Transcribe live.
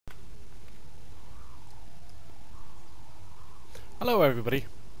Hello everybody,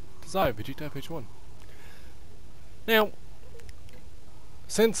 it's I, VegetAFH1. Now,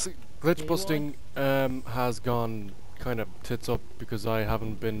 since glitch busting has gone kind of tits up because I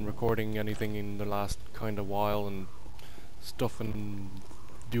haven't been recording anything in the last kind of while and stuff and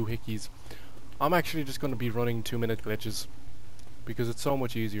doohickeys, I'm actually just going to be running 2-minute glitches because it's so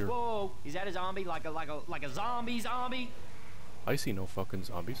much easier. Whoa, is that a zombie? Like a zombie? I see no fucking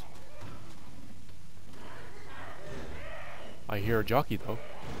zombies. I hear a jockey though.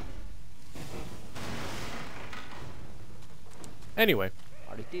 Anyway,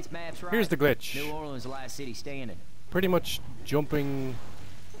 If this map's right, here's the glitch. New Orleans is the last city standing. Pretty much jumping.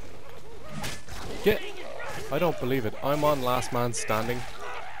 I don't believe it. I'm on last man standing,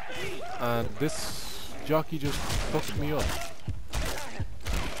 and this jockey just fucked me up.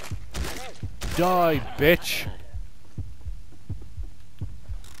 Die, bitch!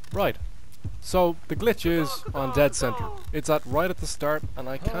 Right. So the glitch is on DeadCenter. It's right at the start, and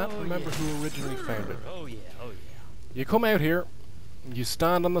I can't remember who originally found it. Oh yeah. You come out here, you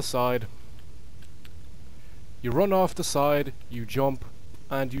stand on the side, you run off the side, you jump,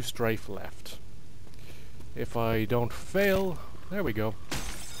 and you strafe left. If I don't fail, there we go.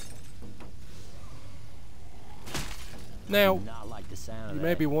 Now, Not like the sound you of may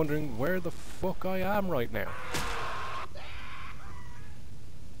that. be wondering where the fuck I am right now.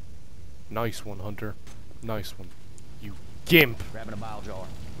 Nice one, Hunter. Nice one. You gimp! Grabbing a bile jar.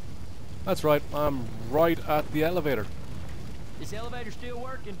 That's right, I'm right at the elevator. This elevator's still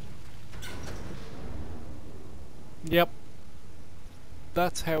working. Yep.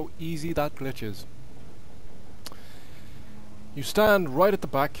 That's how easy that glitch is. You stand right at the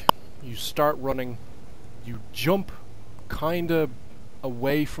back, you start running, you jump kinda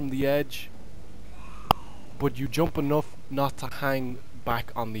away from the edge, but you jump enough not to hang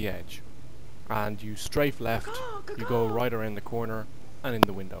back on the edge. And you strafe left, you go right around the corner and in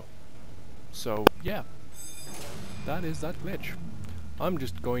the window. So, yeah. That is that glitch. I'm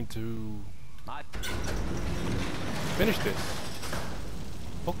just going to finish this.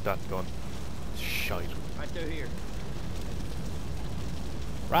 Fuck that gun. Shite. Right through here.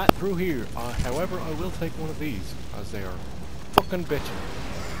 Right through here. However, I will take one of these, as they are fucking bitchin'.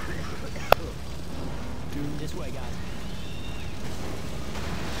 This way, guys.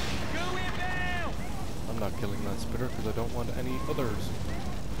 Go inbound! I'm not killing that spitter because I don't want any others.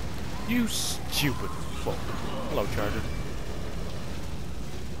 You stupid fuck. Hello, Charger.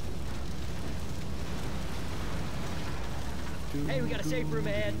 Hey, we got a safe room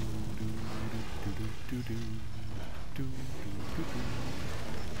ahead.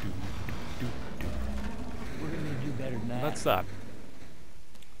 We're gonna need to do better than that. That's that.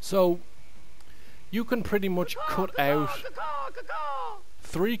 So, you can pretty much cut out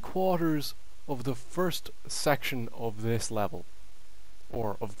 3/4 of the first section of this level.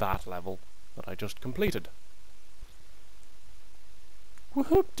 Or of that level that I just completed.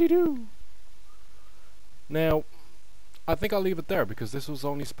 Whoop-de-doo! Now, I think I'll leave it there because this was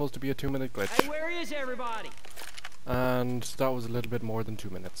only supposed to be a 2-minute glitch. Hey, where is everybody? And that was a little bit more than 2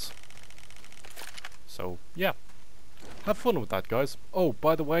 minutes. So, yeah. Have fun with that, guys. Oh,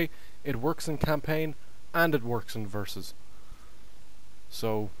 by the way, it works in campaign and it works in versus.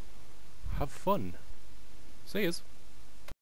 So, have fun. See yous.